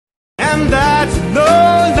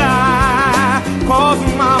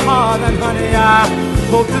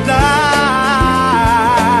hope to die.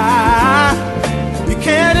 You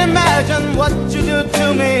can't imagine what you do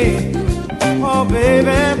to me, oh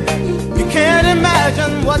baby. You can't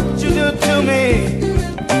imagine what you do to me,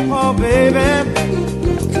 oh baby.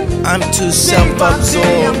 I'm too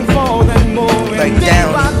self-absorbed, like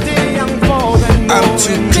down. I'm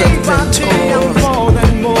too preferential,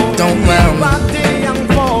 don't round me.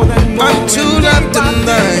 I'm too left and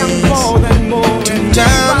things, too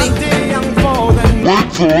downy. Wait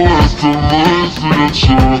for us to live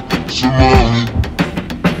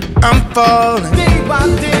I'm falling,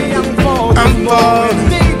 I'm falling,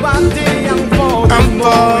 I'm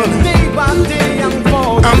falling,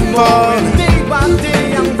 I'm falling.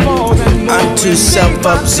 I'm too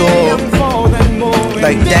self-absorbed,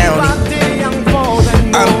 like Downey.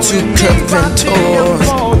 I'm too preferential,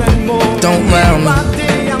 don't round me.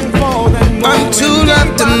 I'm too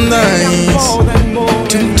left and nice,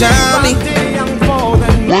 too downy.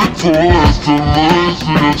 Wait for us to live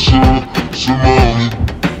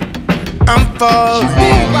I'm falling,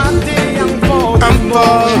 I'm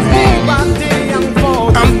falling,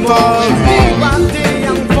 I'm falling,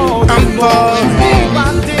 I'm falling.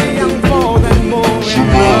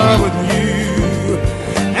 With you,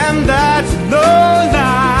 and that's no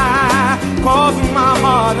lie, 'cause my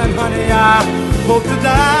heart and honey, I hope to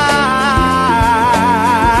die.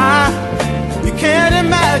 You can't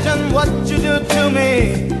imagine what you do to me,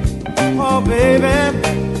 oh baby.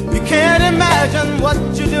 You can't imagine what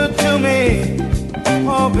you do to me,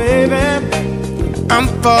 oh baby. I'm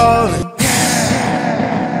falling.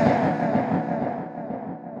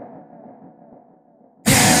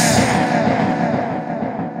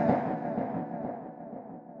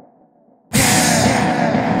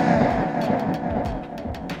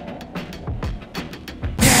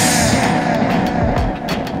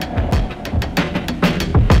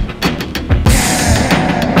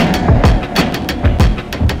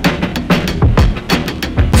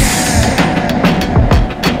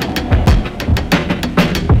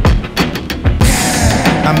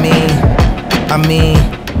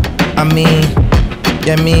 Yeah, me, yeah, me,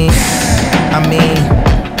 yeah, me,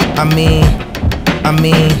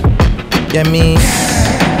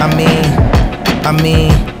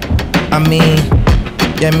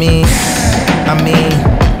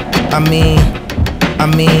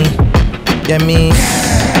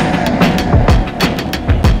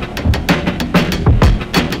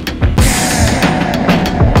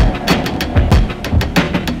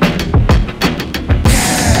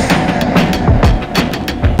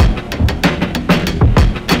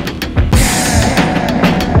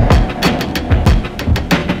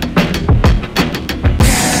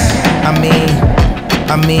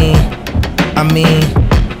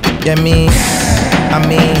 yeah, me,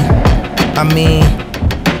 yeah, me,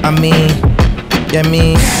 yeah, me, yeah, me. Yeah,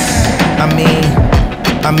 me,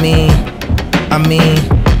 yeah, me,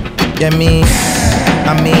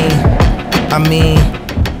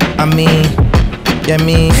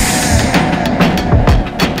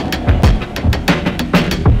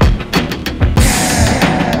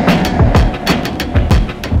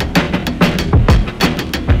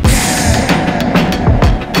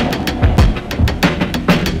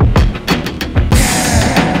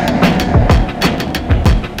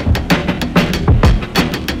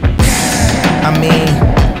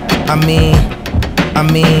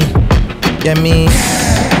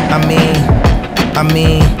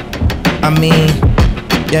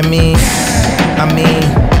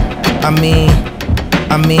 yeah, me,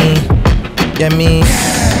 yeah, me. Yeah, me,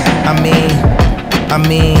 yeah,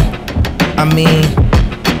 me, yeah, me,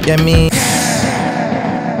 yeah, me.